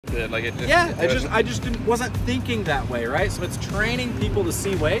with it. Like it just, yeah, I just wasn't thinking that way, right? So it's training people to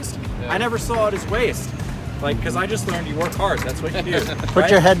see waste. Yeah. I never saw it as waste. Like, because I just learned you work hard. That's what you do. Put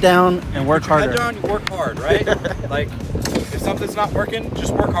your head down and work harder. Put your head down, you work hard, right? Like, if something's not working,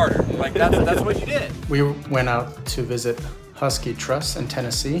 just work harder. Like, that's what you did. We went out to visit Huskey Truss in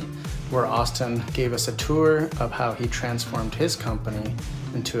Tennessee, where Austin gave us a tour of how he transformed his company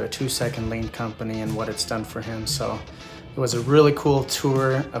into a 2-second lean company and what it's done for him. So it was a really cool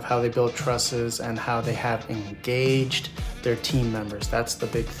tour of how they build trusses and how they have engaged their team members. That's the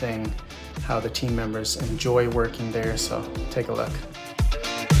big thing, how the team members enjoy working there. So take a look.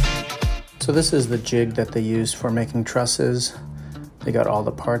 So this is the jig that they use for making trusses. They got all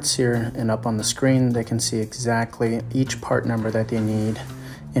the parts here, and up on the screen they can see exactly each part number that they need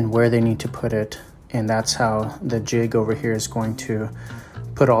and where they need to put it. And that's how the jig over here is going to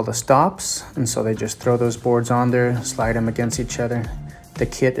put all the stops. And so they just throw those boards on there, slide them against each other. The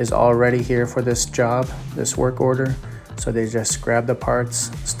kit is already here for this job, this work order. So they just grab the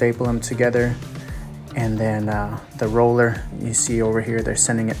parts, staple them together, and then the roller, you see over here, they're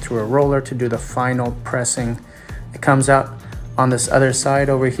sending it through a roller to do the final pressing. It comes out on this other side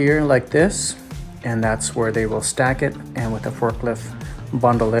over here like this, and that's where they will stack it and with a forklift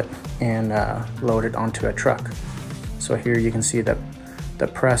bundle it and load it onto a truck. So here you can see the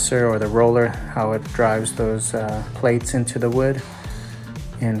presser or the roller, how it drives those plates into the wood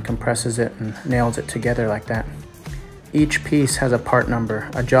and compresses it and nails it together like that. Each piece has a part number,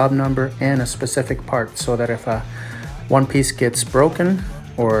 a job number, and a specific part, so that if one piece gets broken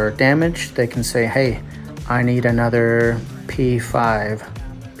or damaged, they can say, hey, I need another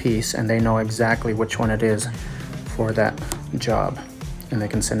P5 piece, and they know exactly which one it is for that job. And they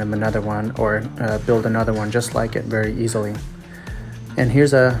can send them another one or build another one just like it very easily. And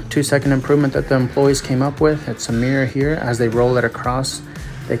here's a 2-second improvement that the employees came up with. It's a mirror here. As they roll it across,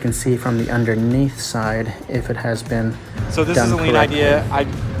 they can see from the underneath side if it has been So this is a lean idea. I've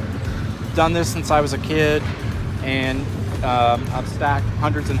done this since I was a kid, and I've stacked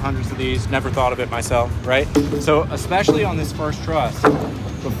hundreds and hundreds of these, never thought of it myself, right? So especially on this first truss,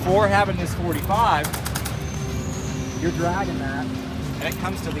 before having this 45, you're dragging that, and it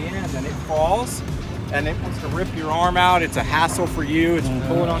comes to the end and it falls, and it wants to rip your arm out. It's a hassle for you. It's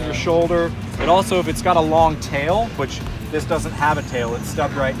pulling on your shoulder. It also, if it's got a long tail, which this doesn't have a tail, it's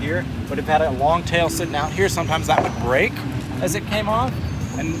stubbed right here, but if it had a long tail sitting out here, sometimes that would break as it came off,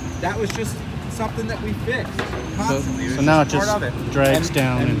 and that was just something that we fixed constantly. So now it just drags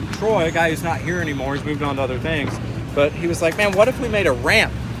down. And Troy, a guy who's not here anymore, he's moved on to other things, but he was like, man, what if we made a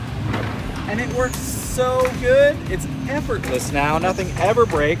ramp? And it works so good. It's effortless now. Nothing ever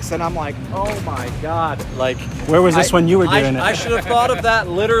breaks. And I'm like, oh my God. Like, where was this when you were doing it? I should have thought of that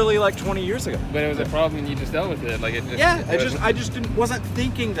literally like 20 years ago. But it was a problem and you just dealt with it. Like it just, yeah, I just wasn't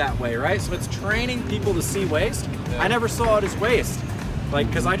thinking that way, right? So it's training people to see waste. Yeah. I never saw it as waste. Like,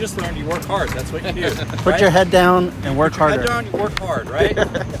 because I just learned you work hard. That's what you do. Put your head down and work harder. Put your head down, you work hard, right?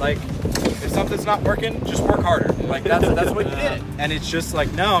 Like, if something's not working, just work harder. Like that's what you did. And it's just like,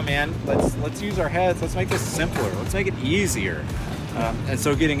 no, man, let's use our heads. Let's make this simpler. Let's make it easier. And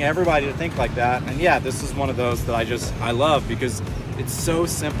so getting everybody to think like that. And yeah, this is one of those that I love because it's so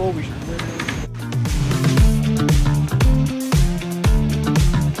simple. We should literally.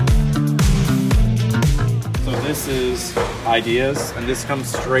 This is ideas, and this comes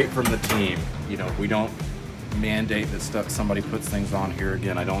straight from the team. You know, we don't mandate that stuff. Somebody puts things on here.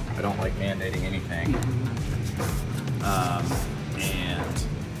 Again, I don't like mandating anything. And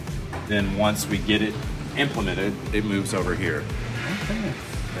then once we get it implemented, it moves over here. Okay.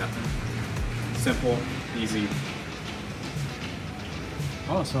 Yeah. Simple, easy.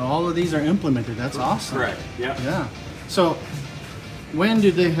 Oh, so all of these are implemented. That's awesome. Correct. Yeah. Yeah. So when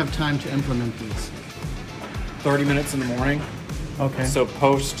do they have time to implement these? 30 minutes in the morning. Okay. So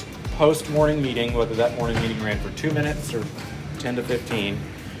post morning meeting, whether that morning meeting ran for 2 minutes or 10 to 15,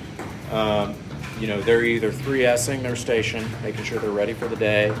 you know, they're either 3S'ing their station, making sure they're ready for the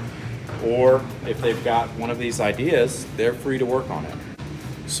day, or if they've got one of these ideas, they're free to work on it.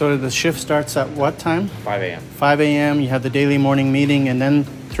 So the shift starts at what time? 5 a.m. 5 a.m. You have the daily morning meeting and then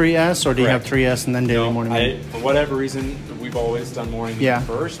 3S, or do you have 3S and then daily morning meeting? For whatever reason, we've always done morning meeting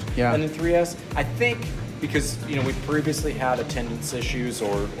first, and then 3S. I think because, you know, we've previously had attendance issues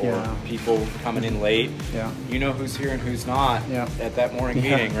or people coming in late. Yeah. You know who's here and who's not at that morning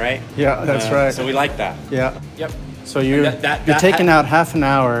meeting, right? Yeah, that's right. So we like that. Yeah. Yep. So you're taking out half an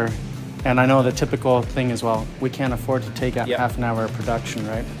hour, and I know the typical thing is, well, we can't afford to take out half an hour of production,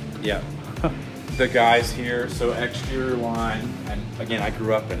 right? Yeah. The guys here, so exterior line, and again, I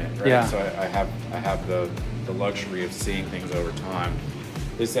grew up in it, right? Yeah. So I have the luxury of seeing things over time.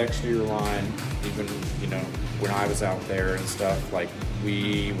 this exterior line, even, you know, when I was out there and stuff, like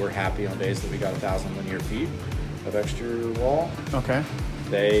we were happy on days that we got 1,000 linear feet of exterior wall. Okay.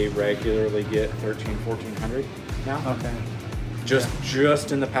 They regularly get 1,400 now. Okay.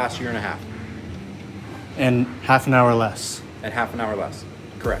 Just in the past year and a half. And half an hour less. And half an hour less.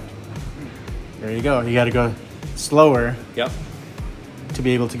 Correct. There you go. You got to go slower. Yep. To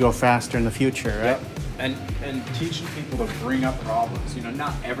be able to go faster in the future, right? Yep. And teaching people to bring up problems. You know,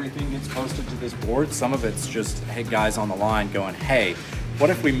 not everything gets posted to this board. Some of it's just, hey, guys on the line going, hey, what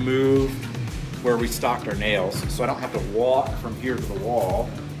if we move where we stocked our nails so I don't have to walk from here to the wall?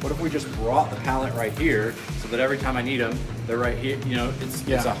 What if we just brought the pallet right here so that every time I need them, they're right here? You know, it's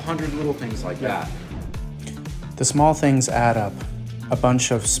 100 little things like that. The small things add up. A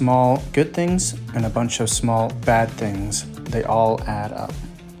bunch of small good things and a bunch of small bad things. They all add up.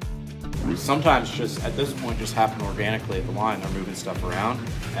 Sometimes just at this point just happen organically at the line. They're moving stuff around,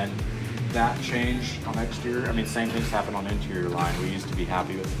 and that change on exterior, I mean, same things happen on interior line. We used to be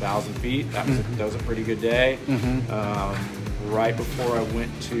happy with 1,000 feet. That was a pretty good day. Right before I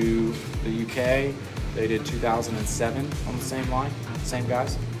went to the UK, they did 2007 on the same line, same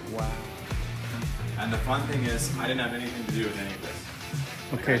guys. Wow. And the fun thing is, I didn't have anything to do with any of this.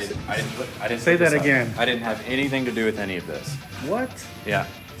 Okay. I didn't say put this that up. again. I didn't have anything to do with any of this. What? Yeah.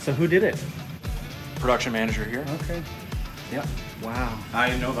 So who did it? Production manager here. Okay. Yeah. Wow. I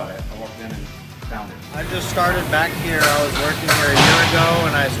didn't know about it. I walked in and found it. I just started back here. I was working here a year ago,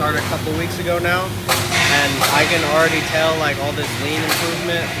 and I started a couple weeks ago now. And I can already tell, like, all this lean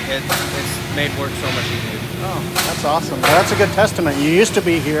improvement, it's made work so much easier. Oh, that's awesome. Well, that's a good testament. You used to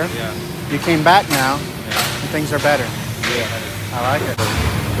be here. Yeah. You came back now, and things are better. Yeah. I like it.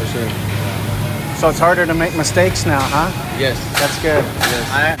 For sure. So it's harder to make mistakes now, huh? Yes. That's good.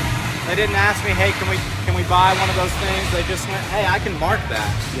 Yes. They didn't ask me, hey, can we buy one of those things? They just went, hey, I can mark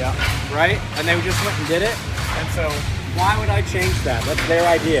that. Yeah. Right? And they just went and did it. And so why would I change that? That's their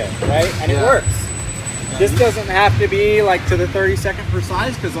idea, right? And it works. This doesn't have to be like to the 32nd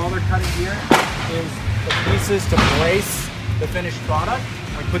precise, because all they're cutting here is the pieces to brace the finished product.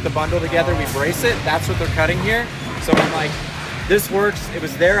 We put the bundle together, we brace it. That's what they're cutting here. So I'm like, this works. It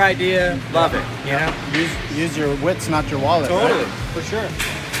was their idea. Love it. You know? Use your wits, not your wallet. Totally, Right? for sure.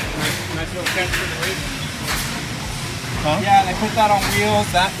 Nice little fence for the reason. Huh? Yeah, they put that on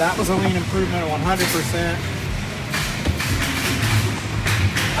wheels. That was a lean improvement, 100%.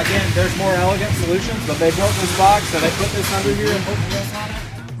 Again, there's more elegant solutions, but they built this box, so they put this under here and put wheels on it.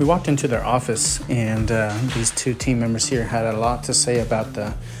 We walked into their office, and these two team members here had a lot to say about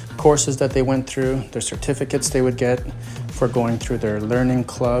the courses that they went through, their certificates they would get for going through their learning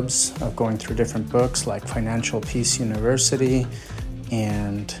clubs, of going through different books like Financial Peace University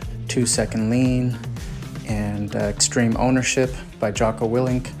and 2 Second Lean and Extreme Ownership by Jocko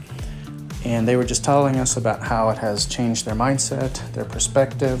Willink. And they were just telling us about how it has changed their mindset, their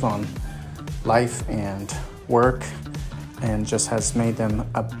perspective on life and work, and just has made them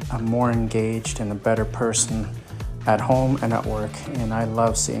a more engaged and a better person at home and at work. And I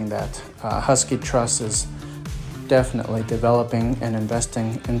love seeing that. Huskey Truss is definitely developing and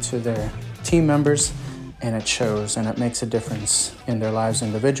investing into their team members, and it shows, and it makes a difference in their lives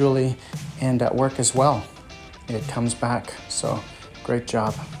individually and at work as well. It comes back, so great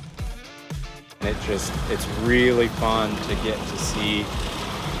job. It's really fun to get to see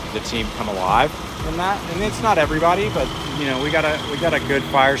the team come alive in that. And it's not everybody, but you know, we got a good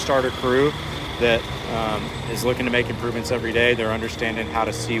fire starter crew that is looking to make improvements every day. They're understanding how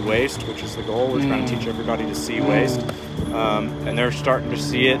to see waste, which is the goal. We're trying to teach everybody to see waste, and they're starting to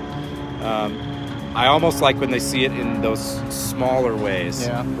see it. I almost like when they see it in those smaller ways,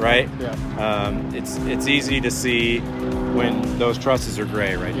 right? Yeah. It's easy to see when those trusses are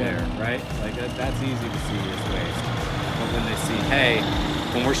gray right there, right? Like that's easy to see as waste. But when they see, hey,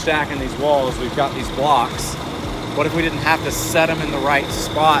 when we're stacking these walls, we've got these blocks. What if we didn't have to set them in the right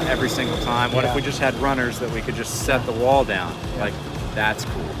spot every single time? What if we just had runners that we could just set the wall down? Like, that's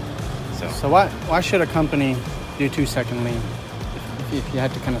cool. So why should a company do 2 Second Lean, if you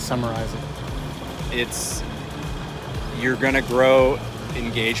had to kind of summarize it? You're gonna grow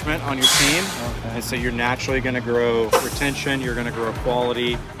engagement on your team, and so you're naturally gonna grow retention, you're gonna grow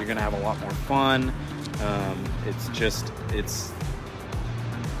quality, you're gonna have a lot more fun. It's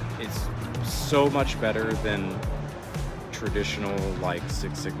so much better than traditional like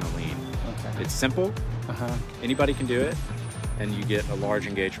Six Sigma Lean. It's simple, anybody can do it, and you get a large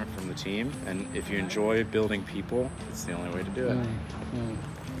engagement from the team, and if you enjoy building people, it's the only way to do it.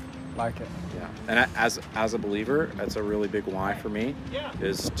 Like it. Yeah, and as a believer, that's a really big why for me,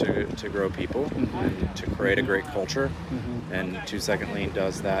 is to grow people and to create a great culture, and 2 Second Lean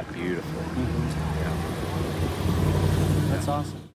does that beautifully. That's awesome.